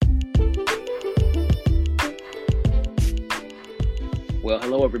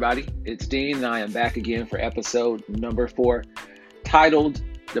Hello everybody. It's Dean and I am back again for episode number 4, titled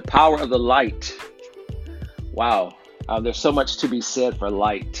The Power of the Light. Wow, there's so much to be said for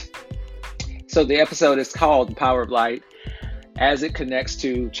light. So the episode is called The Power of Light as it connects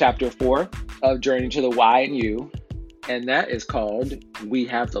to chapter 4 of Journey to the Y and U, and that is called We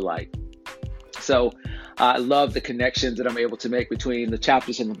Have the Light. So I love the connections that I'm able to make between the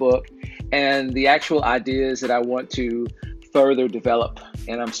chapters in the book and the actual ideas that I want to further develop.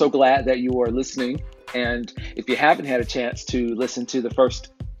 And I'm so glad that you are listening. And if you haven't had a chance to listen to the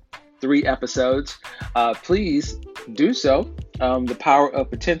first 3 episodes, please do so. The Power of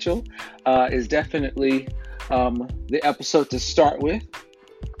Potential is definitely the episode to start with.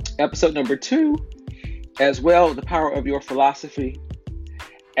 Episode number 2, as well, The Power of Your Philosophy.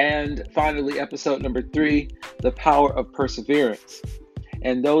 And finally, episode number 3, The Power of Perseverance.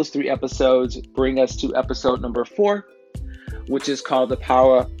 And those 3 episodes bring us to episode number 4, which is called The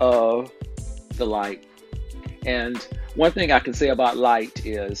Power of the Light. And one thing I can say about light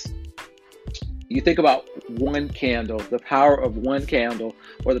is, you think about one candle, the power of one candle,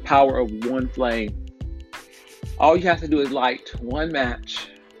 or the power of one flame. All you have to do is light one match,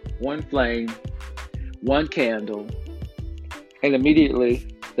 one flame, one candle, and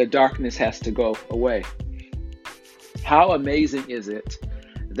immediately the darkness has to go away. How amazing is it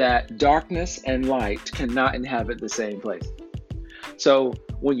that darkness and light cannot inhabit the same place? So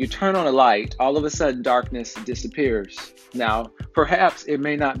when you turn on a light, all of a sudden darkness disappears. Now, perhaps it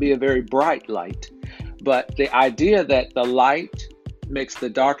may not be a very bright light, but the idea that the light makes the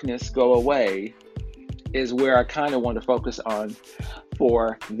darkness go away is where I kind of want to focus on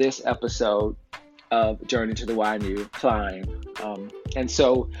for this episode of Journey to the Y and U, Climb. And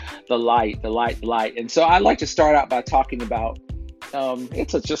so the light. And so I'd like to start out by talking about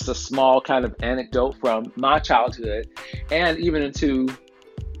it's just a small kind of anecdote from my childhood, and even into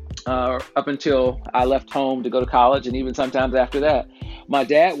up until I left home to go to college, and even sometimes after that. My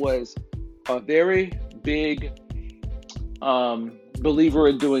dad was a very big believer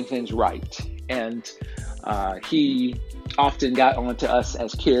in doing things right, and he often got on to us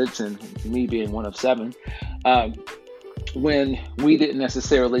as kids, and me being one of 7, when we didn't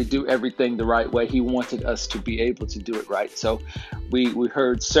necessarily do everything the right way. He wanted us to be able to do it right. So we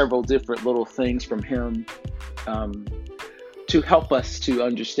heard several different little things from him to help us to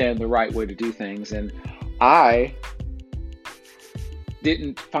understand the right way to do things. And I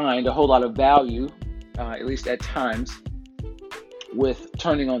didn't find a whole lot of value, at least at times, with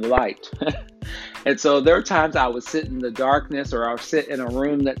turning on the light. And so there are times I would sit in the darkness, or I'll sit in a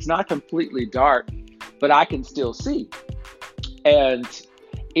room that's not completely dark, but I can still see. And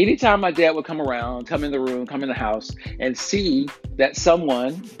anytime my dad would come in the room, come in the house, and see that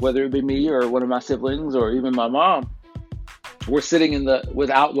someone, whether it be me or one of my siblings or even my mom, were sitting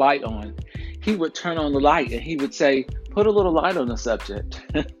without light on, he would turn on the light and he would say, "Put a little light on the subject."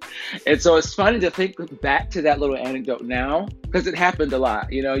 And so it's funny to think back to that little anecdote now, because it happened a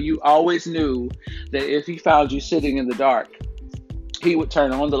lot. You know, you always knew that if he found you sitting in the dark, he would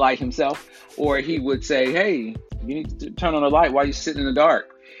turn on the light himself, or he would say, "Hey, you need to turn on the light while you're sitting in the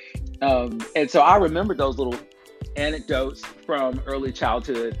dark." And so I remember those little anecdotes from early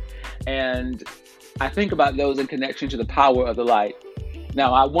childhood, and I think about those in connection to the power of the light.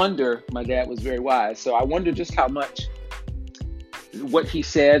 Now, I wonder, my dad was very wise, so I wonder just how much what he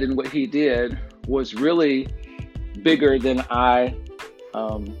said and what he did was really bigger than I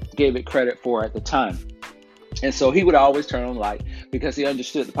gave it credit for at the time. And so he would always turn on the light because he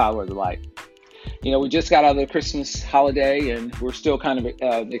understood the power of the light. You know, we just got out of the Christmas holiday, and we're still kind of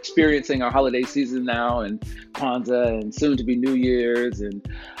experiencing our holiday season now, and Kwanzaa, and soon to be New Year's, and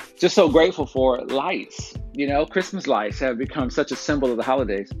just so grateful for lights. You know, Christmas lights have become such a symbol of the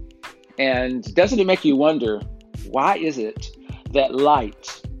holidays. And doesn't it make you wonder, why is it that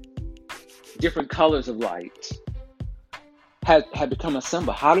light, different colors of light, have become a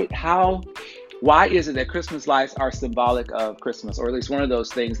symbol? Why is it that Christmas lights are symbolic of Christmas, or at least one of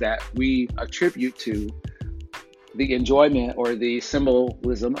those things that we attribute to the enjoyment or the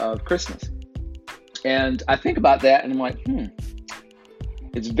symbolism of Christmas? And I think about that and I'm like,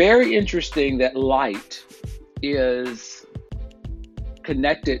 it's very interesting that light is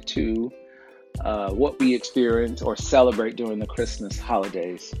connected to what we experience or celebrate during the Christmas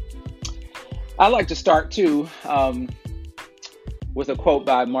holidays. I'd like to start too with a quote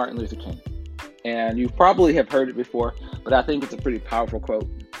by Martin Luther King. And you probably have heard it before, but I think it's a pretty powerful quote.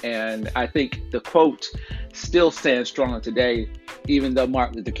 And I think the quote still stands strong today, even though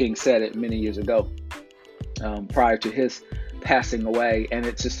Martin Luther King said it many years ago, prior to his passing away. And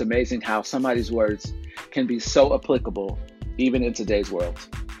it's just amazing how somebody's words can be so applicable even in today's world.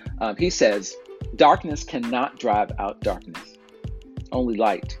 He says, darkness cannot drive out darkness. Only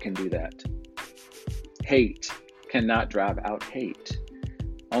light can do that. Hate cannot drive out hate.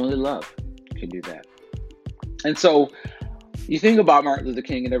 Only love can do that. And so you think about Martin Luther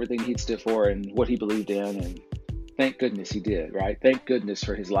King and everything he stood for and what he believed in, and thank goodness he did, right? Thank goodness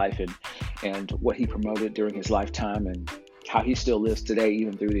for his life and what he promoted during his lifetime, and how he still lives today,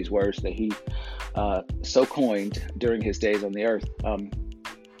 even through these words that he so coined during his days on the earth.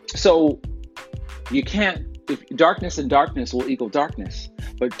 So you can't, if darkness and darkness will equal darkness,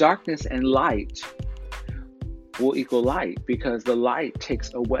 but darkness and light will equal light, because the light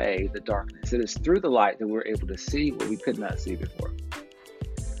takes away the darkness. It is through the light that we're able to see what we could not see before.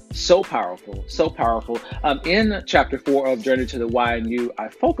 So powerful, so powerful. In chapter 4 of Journey to the Y and U, I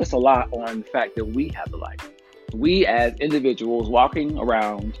focus a lot on the fact that we have the light. We as individuals walking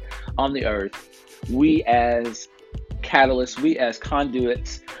around on the earth, we as catalysts, we as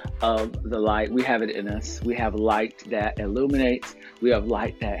conduits of the light, we have it in us. We have light that illuminates. We have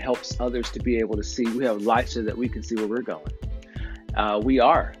light that helps others to be able to see. We have light so that we can see where we're going. We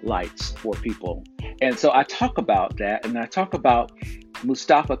are lights for people. And so I talk about that, and I talk about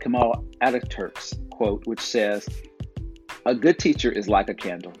Mustafa Kemal Ataturk's quote, which says, "A good teacher is like a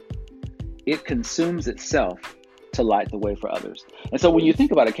candle. It consumes itself to light the way for others." And so when you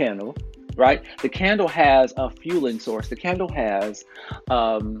think about a candle, right, the candle has a fueling source. The candle has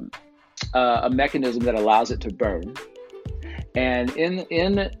a mechanism that allows it to burn. And in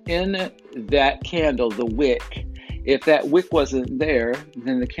that candle, the wick, if that wick wasn't there,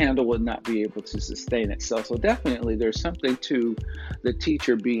 then the candle would not be able to sustain itself. So definitely there's something to the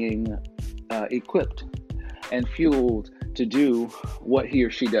teacher being equipped and fueled to do what he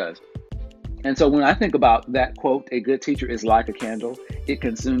or she does. And so when I think about that quote, a good teacher is like a candle, it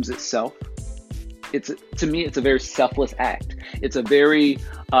consumes itself. To me, it's a very selfless act. It's a very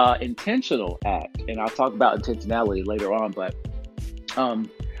intentional act. And I'll talk about intentionality later on, but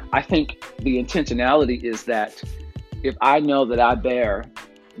I think the intentionality is that if I know that I bear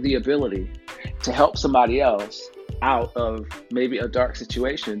the ability to help somebody else out of maybe a dark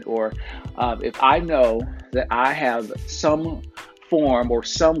situation, or if I know that I have some form or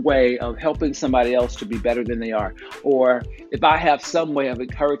some way of helping somebody else to be better than they are, or if I have some way of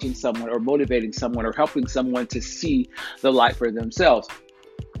encouraging someone or motivating someone or helping someone to see the light for themselves,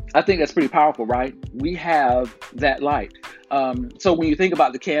 I think that's pretty powerful, right? We have that light. So when you think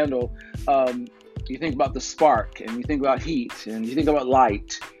about the candle, you think about the spark, and you think about heat, and you think about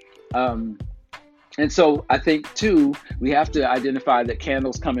light. And so I think, too, we have to identify that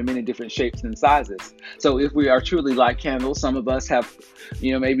candles come in many different shapes and sizes. So if we are truly like candles, some of us have,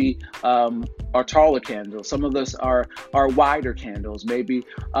 maybe are taller candles. Some of us are wider candles. Maybe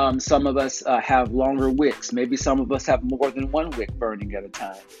some of us have longer wicks. Maybe some of us have more than one wick burning at a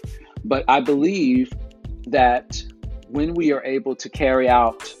time. But I believe that when we are able to carry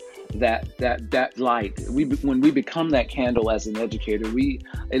out that light, when we become that candle as an educator, we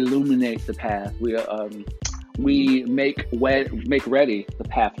illuminate the path. We make ready the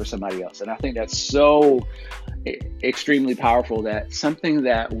path for somebody else. And I think that's so extremely powerful, that something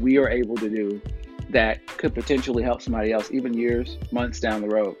that we are able to do that could potentially help somebody else even years, months down the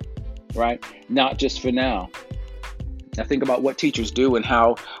road, right? Not just for now. I think about what teachers do and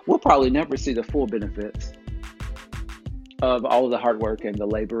how we'll probably never see the full benefits of all of the hard work and the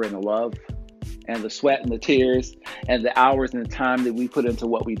labor and the love and the sweat and the tears and the hours and the time that we put into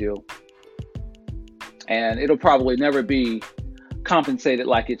what we do. And it'll probably never be compensated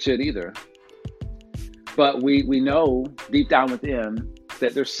like it should either. But we know deep down within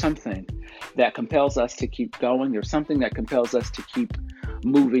that there's something that compels us to keep going. There's something that compels us to keep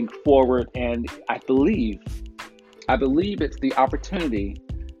moving forward. And I believe it's the opportunity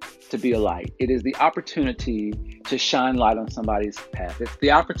to be a light. It is the opportunity to shine light on somebody's path. It's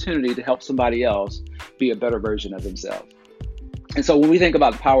the opportunity to help somebody else be a better version of themselves. And so when we think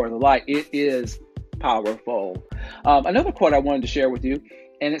about the power of the light, it is powerful. Another quote I wanted to share with you,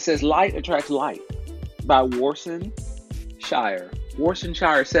 and it says, "Light attracts light," by Warsan Shire. Warsan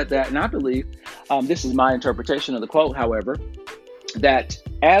Shire said that, and I believe, this is my interpretation of the quote, however, that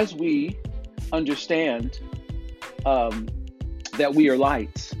as we understand that we are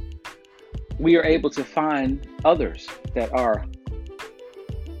lights, we are able to find others that are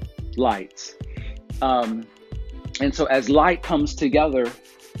lights. And so as light comes together,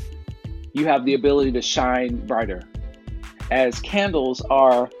 you have the ability to shine brighter. As candles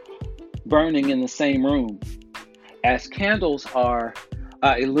are burning in the same room, as candles are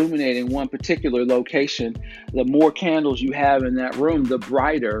illuminating one particular location, the more candles you have in that room, the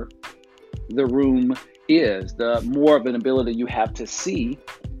brighter the room is, the more of an ability you have to see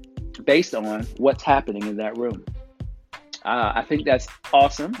based on what's happening in that room. I think that's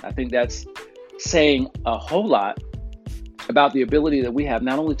awesome. I think that's saying a whole lot about the ability that we have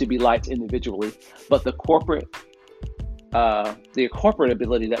not only to be lights individually, but the corporate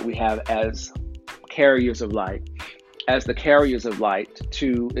ability that we have as carriers of light, as the carriers of light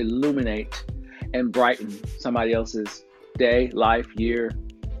to illuminate and brighten somebody else's day, life, year,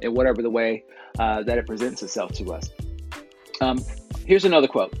 in whatever the way that it presents itself to us. Here's another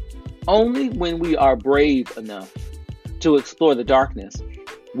quote. Only when we are brave enough to explore the darkness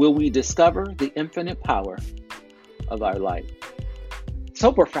will we discover the infinite power of our light.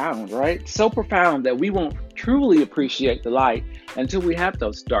 So profound, right? So profound that we won't truly appreciate the light until we have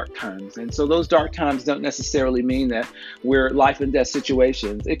those dark times. And so those dark times don't necessarily mean that we're life and death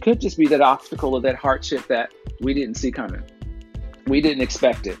situations. It could just be that obstacle or that hardship that we didn't see coming. We didn't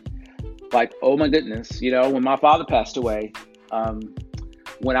expect it. Like, oh my goodness, when my father passed away,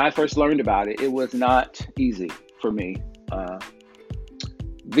 when I first learned about it, it was not easy for me.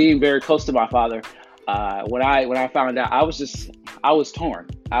 Being very close to my father, when I found out, I was torn.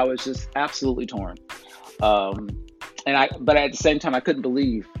 I was just absolutely torn. But at the same time, I couldn't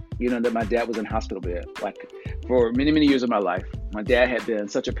believe, that my dad was in hospital bed. Like, for many, many years of my life, my dad had been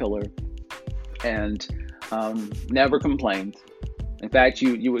such a pillar and never complained. In fact,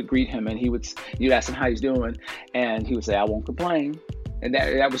 you would greet him and you'd ask him how he's doing, and he would say, "I won't complain." And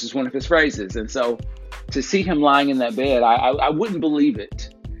that was just one of his phrases. And so to see him lying in that bed, I wouldn't believe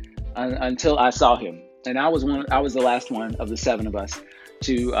it until I saw him. And I was the last one of the seven of us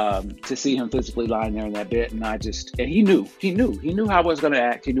to see him physically lying there in that bed. And he knew how I was going to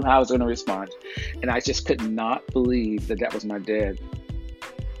act. He knew how I was going to respond. And I just could not believe that was my dad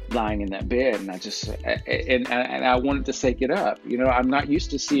lying in that bed. And I wanted to say, "Get up. I'm not used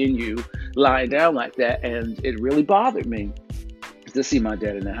to seeing you lying down like that." And it really bothered me to see my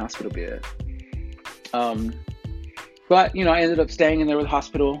dad in that hospital bed. But I ended up staying in there with the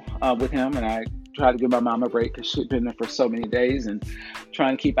hospital with him, and I tried to give my mom a break because she'd been there for so many days and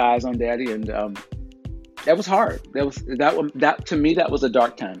trying to keep eyes on Daddy. And that was hard. That to me, that was a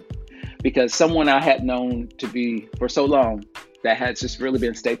dark time, because someone I had known to be for so long, that had just really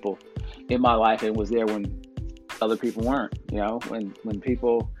been staple in my life and was there when other people weren't. When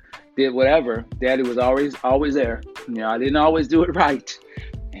people did whatever, Daddy was always there. I didn't always do it right,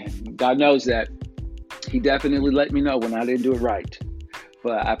 and God knows that He definitely let me know when I didn't do it right.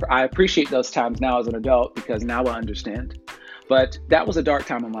 But I appreciate those times now as an adult, because now I understand. But that was a dark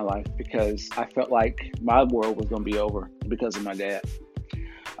time in my life, because I felt like my world was going to be over because of my dad.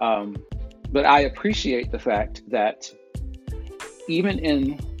 But I appreciate the fact that even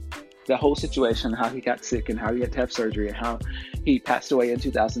in the whole situation, how he got sick and how he had to have surgery and how he passed away in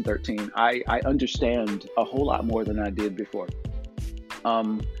 2013, I understand a whole lot more than I did before.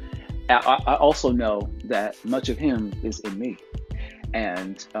 I also know that much of him is in me.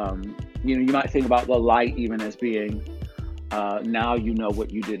 And, you might think about the light even as being, now you know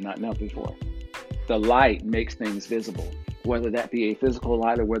what you did not know before. The light makes things visible, whether that be a physical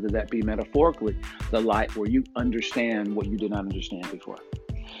light or whether that be metaphorically, the light where you understand what you did not understand before.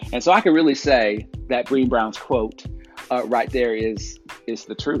 And so I can really say that Brené Brown's quote right there is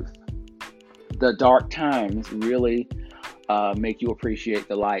the truth. The dark times really make you appreciate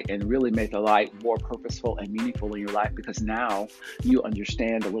the light and really make the light more purposeful and meaningful in your life, because now you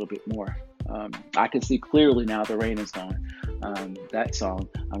understand a little bit more. I can see clearly now the rain is gone. That song,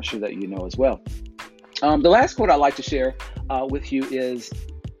 I'm sure that you know as well. The last quote I'd like to share with you is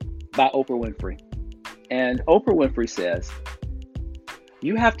by Oprah Winfrey. And Oprah Winfrey says,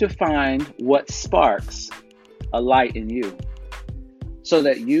 "You have to find what sparks a light in you so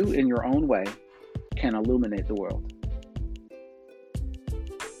that you, in your own way, can illuminate the world."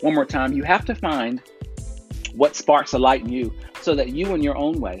 One more time, you have to find what sparks a light in you so that you, in your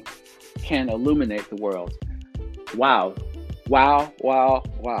own way, can illuminate the world. Wow. Wow, wow,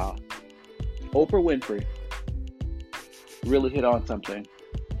 wow. Oprah Winfrey really hit on something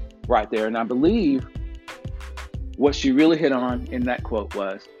right there. And I believe what she really hit on in that quote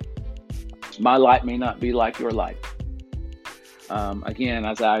was, my light may not be like your light. Again,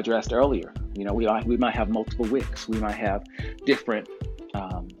 as I addressed earlier, we might have multiple wicks. We might have different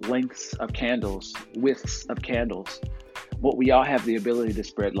lengths of candles, widths of candles. But we all have the ability to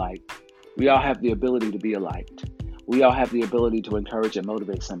spread light. We all have the ability to be a light. We all have the ability to encourage and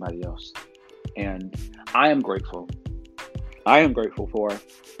motivate somebody else. And I am grateful. I am grateful for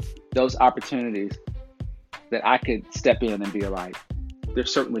those opportunities that I could step in and be a light.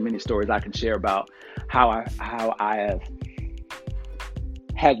 There's certainly many stories I can share about how I have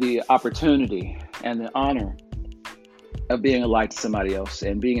had the opportunity and the honor of being a light to somebody else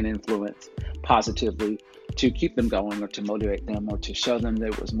and being an influence positively to keep them going or to motivate them or to show them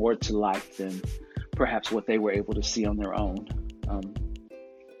there was more to life than perhaps what they were able to see on their own.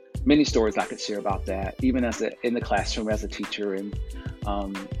 Many stories I could share about that, even in the classroom as a teacher, and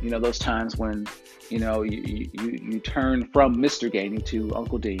those times when you turn from Mr. Gainey to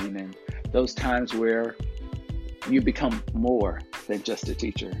Uncle Dean, and those times where you become more than just a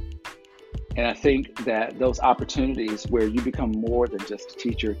teacher. And I think that those opportunities where you become more than just a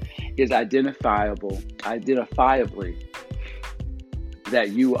teacher is identifiably that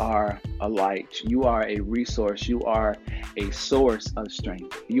you are a light, you are a resource, you are a source of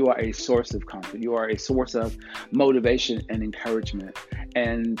strength, you are a source of comfort, you are a source of motivation and encouragement.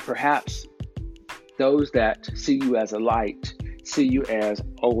 And perhaps those that see you as a light see you as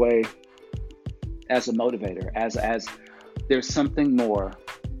a way, as a motivator, as there's something more.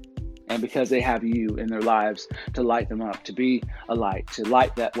 And because they have you in their lives to light them up, to be a light, to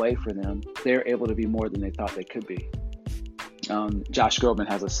light that way for them, they're able to be more than they thought they could be. Josh Groban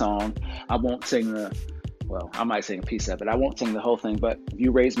has a song. I won't sing I might sing a piece of it. I won't sing the whole thing, but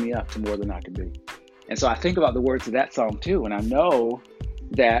you raise me up to more than I can be. And so I think about the words of that song too. And I know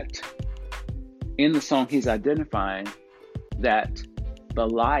that in the song, he's identifying that the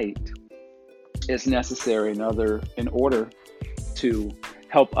light is necessary in order to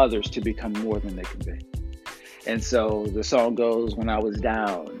help others to become more than they can be. And so the song goes, when I was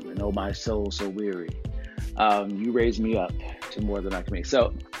down and oh my soul so weary, you raised me up to more than I can be.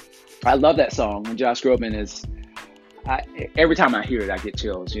 So I love that song. And Josh Groban every time I hear it, I get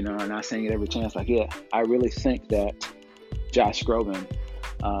chills, and I sing it every chance I get. I really think that Josh Groban's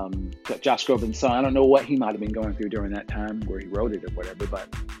son, I don't know what he might have been going through during that time where he wrote it or whatever,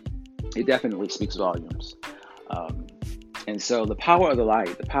 but it definitely speaks volumes. And so the power of the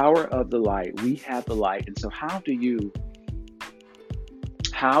light, we have the light. And so how do you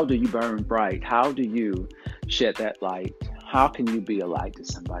burn bright? How do you shed that light? How can you be a light to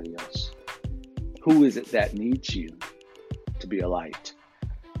somebody else? Who is it that needs you to be a light?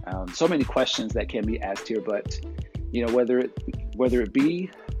 So many questions that can be asked here, but whether it be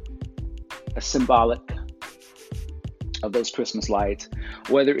a symbolic of those Christmas lights,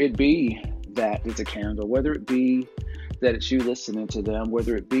 whether it be that it's a candle, whether it be that it's you listening to them,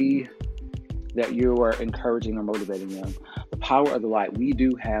 whether it be that you are encouraging or motivating them, the power of the light, we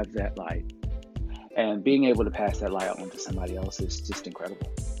do have that light. And being able to pass that light on to somebody else is just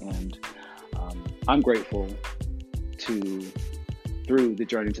incredible. And I'm grateful to, through the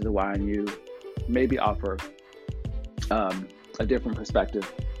journey to the YNU, maybe offer a different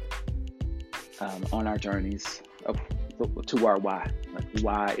perspective on our journeys to our why. Like,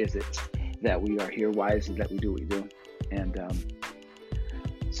 why is it that we are here? Why is it that we do what we do? And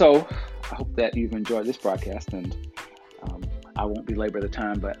so I hope that you've enjoyed this broadcast, and I won't belabor the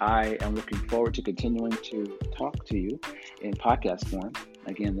time, but I am looking forward to continuing to talk to you in podcast form.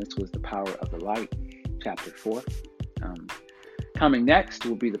 Again, this was The Power of the Light, Chapter 4. Coming next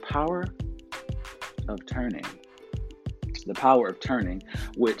will be the power of turning. The power of turning,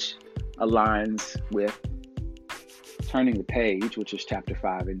 which aligns with turning the page, which is Chapter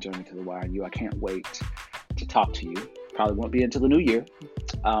 5 in Journey to the YNU. I can't wait to talk to you. Probably won't be until the new year,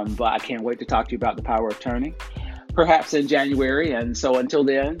 but I can't wait to talk to you about the power of turning, perhaps in January. And so until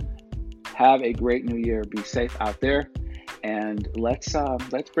then, have a great new year. Be safe out there, and let's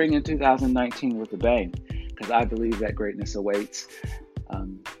bring in 2019 with a bang, because I believe that greatness awaits.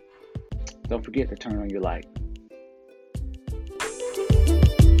 Don't forget to turn on your light.